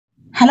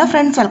Hello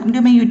friends, welcome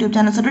to my YouTube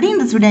channel. So today in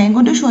this video I am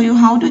going to show you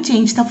how to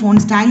change the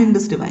font style in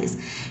this device.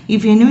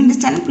 If you are new in this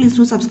channel, please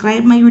do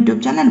subscribe my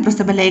YouTube channel and press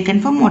the bell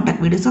icon for more tech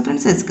videos. So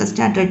friends, let's get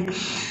started.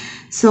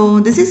 So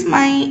this is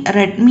my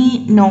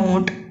Redmi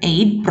Note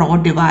 8 Pro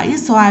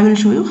device. So I will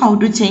show you how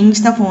to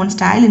change the font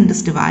style in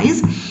this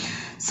device.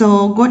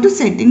 So go to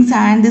settings,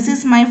 and this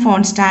is my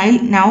font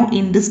style now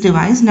in this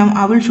device. Now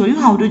I will show you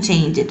how to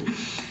change it.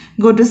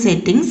 Go to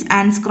settings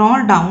and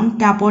scroll down,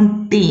 tap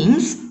on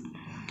themes.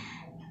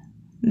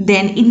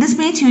 Then in this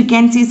page you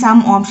can see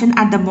some option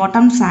at the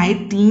bottom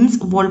side: themes,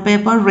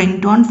 wallpaper,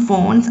 ringtone,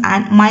 fonts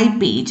and my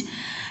page.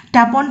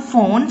 Tap on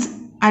fonts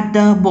at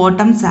the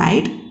bottom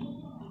side.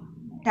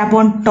 Tap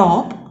on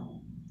top.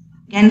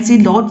 You can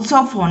see lots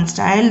of font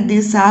style.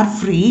 These are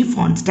free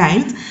font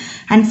styles,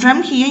 and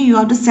from here you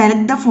have to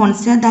select the font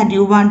style that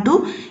you want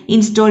to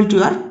install to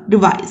your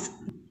device.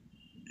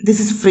 This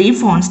is free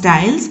font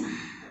styles.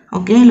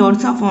 Okay,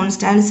 lots of font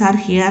styles are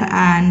here,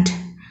 and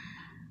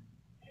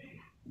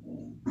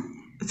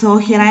so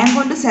here I am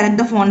going to select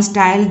the font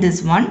style,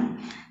 this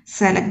one.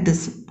 Select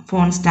this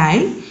font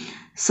style.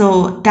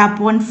 So tap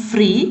on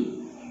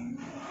free.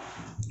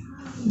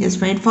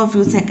 Just wait for a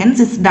few seconds.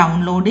 It's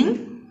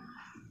downloading.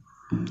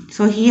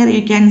 So here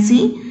you can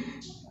see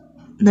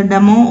the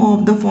demo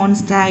of the font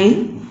style.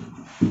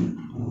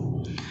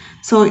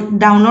 So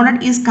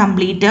downloaded is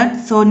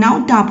completed. So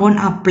now tap on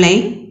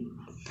apply.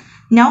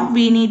 Now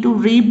we need to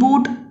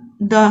reboot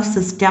the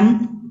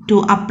system to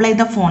apply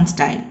the font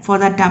style. For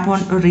that, tap on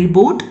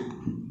reboot.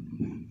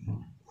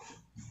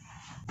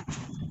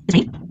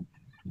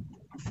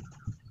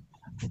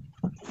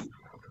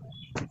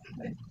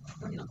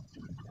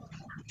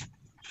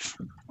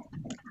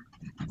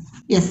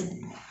 Yes.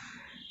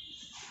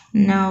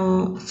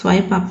 Now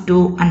swipe up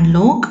to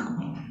unlock.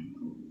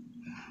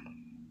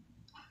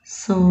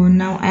 So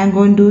now I am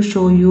going to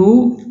show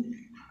you.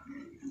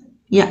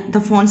 Yeah, the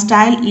font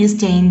style is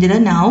changed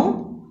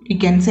now. You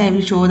can see, I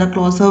will show the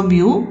closer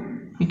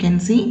view. You can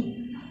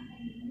see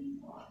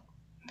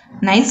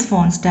nice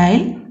font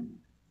style,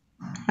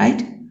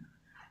 right?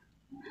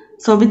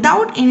 So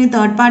without any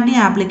third-party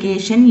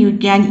application, you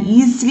can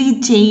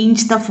easily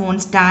change the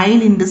font style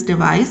in this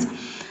device.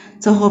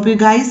 So hope you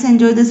guys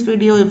enjoy this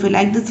video. If you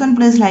like this one,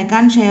 please like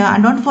and share,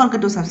 and don't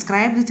forget to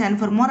subscribe this channel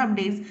for more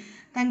updates.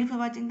 Thank you for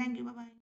watching. Thank you. Bye bye.